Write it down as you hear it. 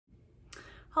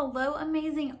Hello,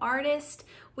 amazing artist.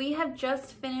 We have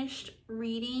just finished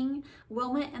reading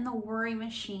Wilmot and the Worry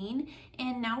Machine,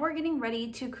 and now we're getting ready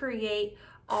to create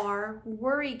our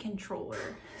worry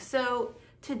controller. So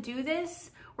to do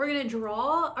this, we're gonna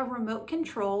draw a remote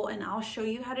control, and I'll show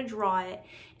you how to draw it.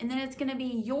 And then it's gonna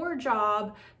be your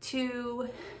job to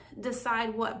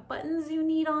decide what buttons you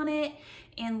need on it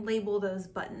and label those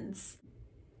buttons.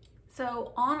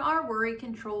 So on our worry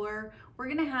controller, we're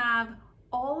gonna have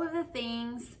all of the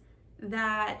things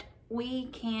that we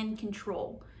can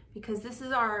control, because this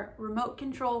is our remote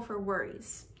control for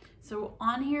worries. So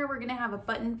on here, we're gonna have a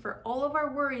button for all of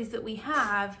our worries that we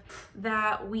have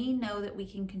that we know that we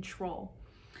can control.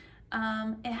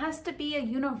 It has to be a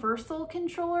universal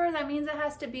controller. That means it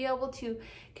has to be able to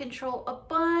control a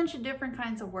bunch of different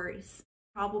kinds of worries.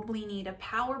 Probably need a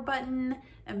power button,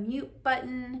 a mute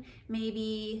button,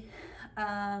 maybe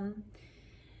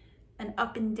an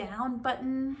up and down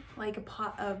button, like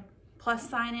a plus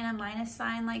sign and a minus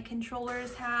sign like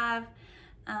controllers have.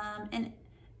 And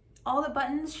all the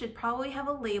buttons should probably have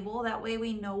a label, that way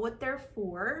we know what they're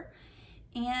for.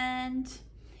 And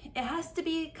it has to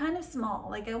be kind of small.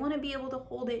 Like I want to be able to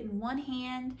hold it in one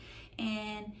hand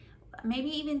and maybe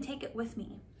even take it with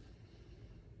me.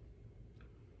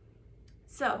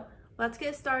 So let's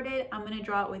get started. I'm going to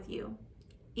draw it with you.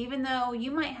 Even though you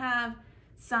might have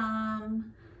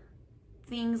some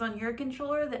things on your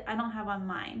controller that I don't have on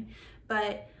mine,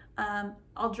 but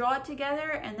I'll draw it together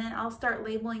and then I'll start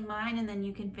labeling mine, and then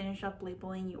you can finish up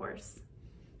labeling yours.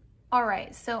 All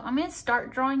right, so I'm going to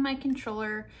start drawing my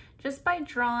controller just by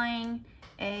drawing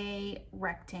a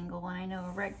rectangle. And I know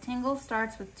a rectangle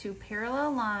starts with two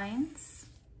parallel lines.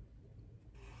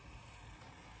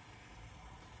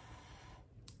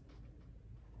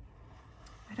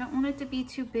 I don't want it to be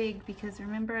too big, because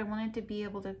remember, I want it to be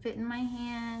able to fit in my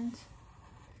hand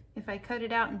if I cut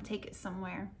it out and take it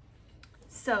somewhere.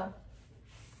 So,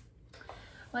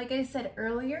 like I said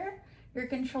earlier, your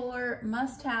controller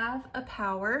must have a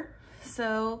power.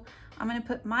 So I'm gonna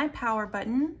put my power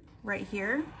button right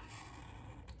here,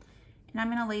 and I'm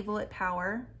gonna label it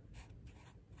power.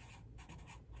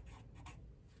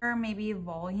 Or maybe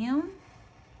volume.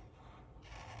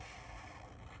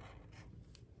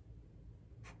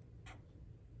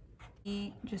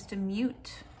 Just a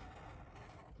mute.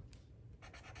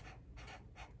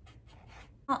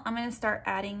 I'm going to start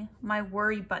adding my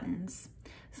worry buttons.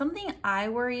 Something I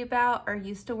worry about, or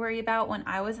used to worry about when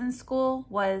I was in school,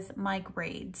 was my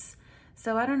grades.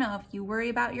 So I don't know if you worry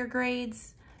about your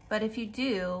grades, but if you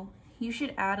do, you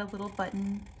should add a little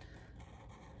button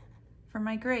for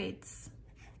my grades.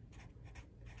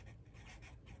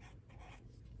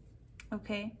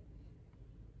 Okay?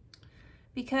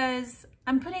 Because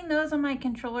I'm putting those on my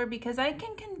controller because I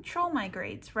can control my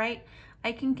grades, right?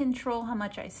 I can control how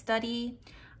much I study.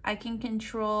 I can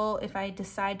control if I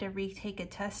decide to retake a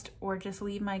test or just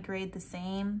leave my grade the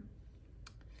same.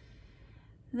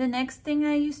 The next thing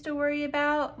I used to worry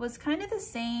about was kind of the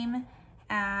same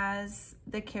as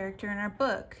the character in our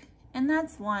book, and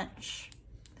that's lunch.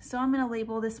 So I'm going to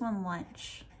label this one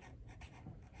lunch.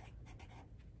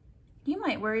 You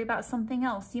might worry about something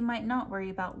else. You might not worry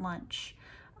about lunch.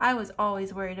 I was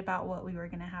always worried about what we were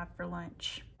going to have for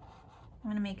lunch.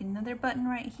 I'm going to make another button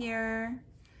right here,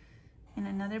 and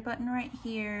another button right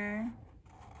here,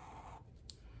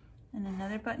 and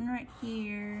another button right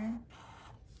here,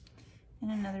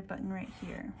 and another button right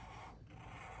here.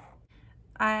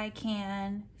 I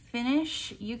can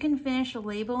finish, you can finish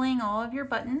labeling all of your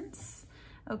buttons,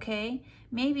 okay?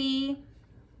 Maybe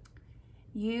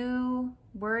you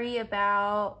worry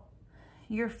about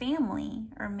your family,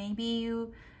 or maybe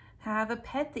you have a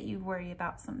pet that you worry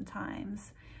about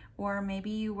sometimes. Or maybe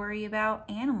you worry about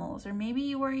animals, or maybe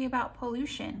you worry about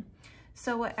pollution.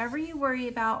 So whatever you worry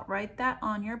about, write that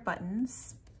on your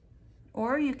buttons,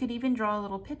 or you could even draw a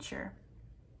little picture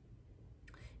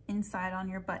inside on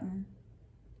your button.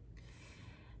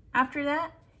 After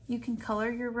that, you can color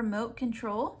your remote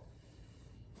control.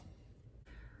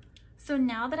 So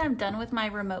now that I'm done with my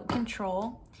remote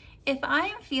control, if I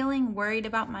am feeling worried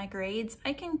about my grades,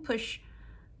 I can push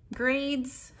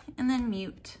grades and then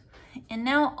mute. And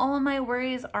now all of my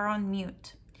worries are on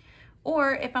mute.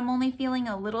 Or if I'm only feeling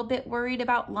a little bit worried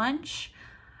about lunch,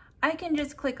 I can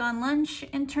just click on lunch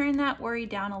and turn that worry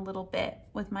down a little bit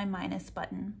with my minus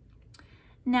button.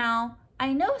 Now,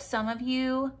 I know some of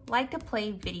you like to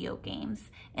play video games,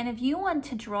 and if you want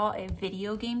to draw a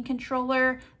video game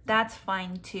controller, that's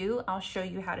fine too. I'll show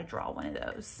you how to draw one of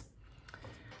those.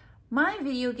 My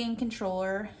video game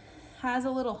controller has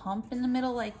a little hump in the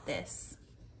middle like this.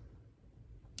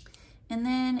 And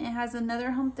then it has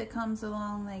another hump that comes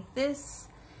along like this,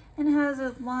 and has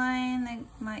a line that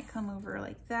might come over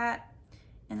like that,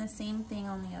 and the same thing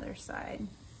on the other side.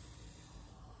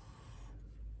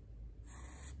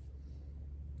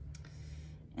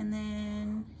 And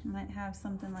then it might have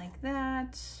something like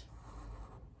that.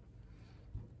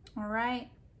 All right,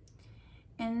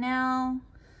 and now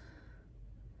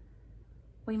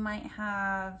we might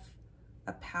have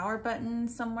a power button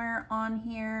somewhere on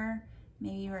here.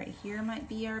 Maybe right here might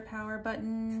be our power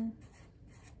button.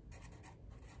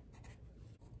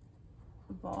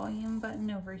 Volume button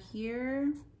over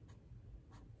here.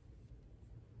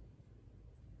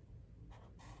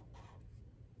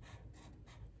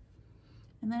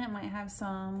 And then it might have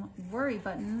some worry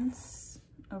buttons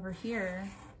over here.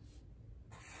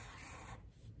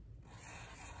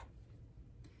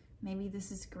 Maybe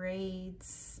this is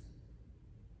grades.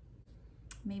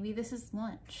 Maybe this is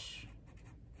lunch.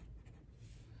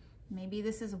 Maybe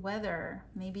this is weather.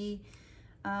 Maybe,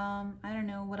 I don't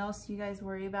know what else you guys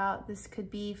worry about. This could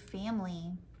be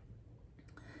family.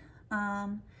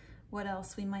 What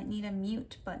else? We might need a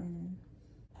mute button.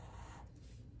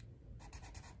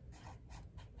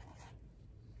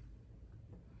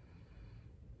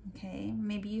 Okay,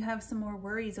 maybe you have some more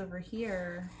worries over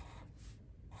here.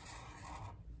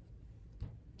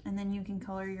 And then you can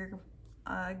color your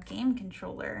game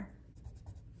controller.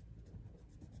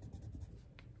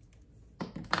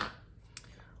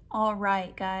 All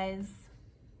right, guys.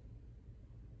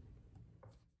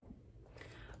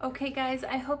 Okay guys,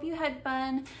 I hope you had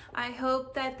fun. I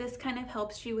hope that this kind of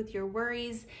helps you with your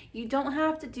worries. You don't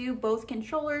have to do both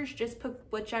controllers, just pick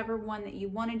whichever one that you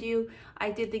want to do. I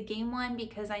did the game one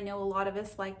because I know a lot of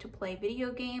us like to play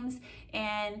video games,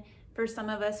 and for some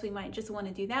of us, we might just want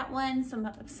to do that one.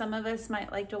 Some of us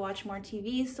might like to watch more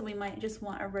TV, so we might just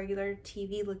want a regular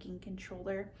TV looking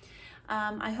controller.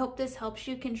 I hope this helps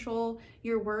you control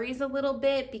your worries a little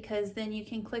bit, because then you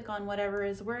can click on whatever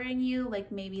is worrying you,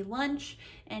 like maybe lunch,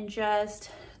 and just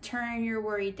turn your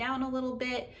worry down a little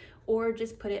bit, or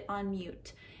just put it on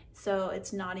mute so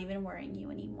it's not even worrying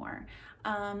you anymore.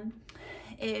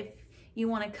 If you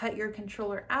want to cut your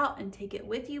controller out and take it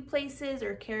with you places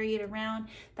or carry it around,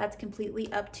 that's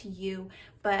completely up to you.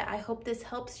 But I hope this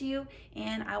helps you,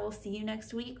 and I will see you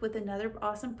next week with another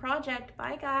awesome project.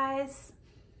 Bye guys.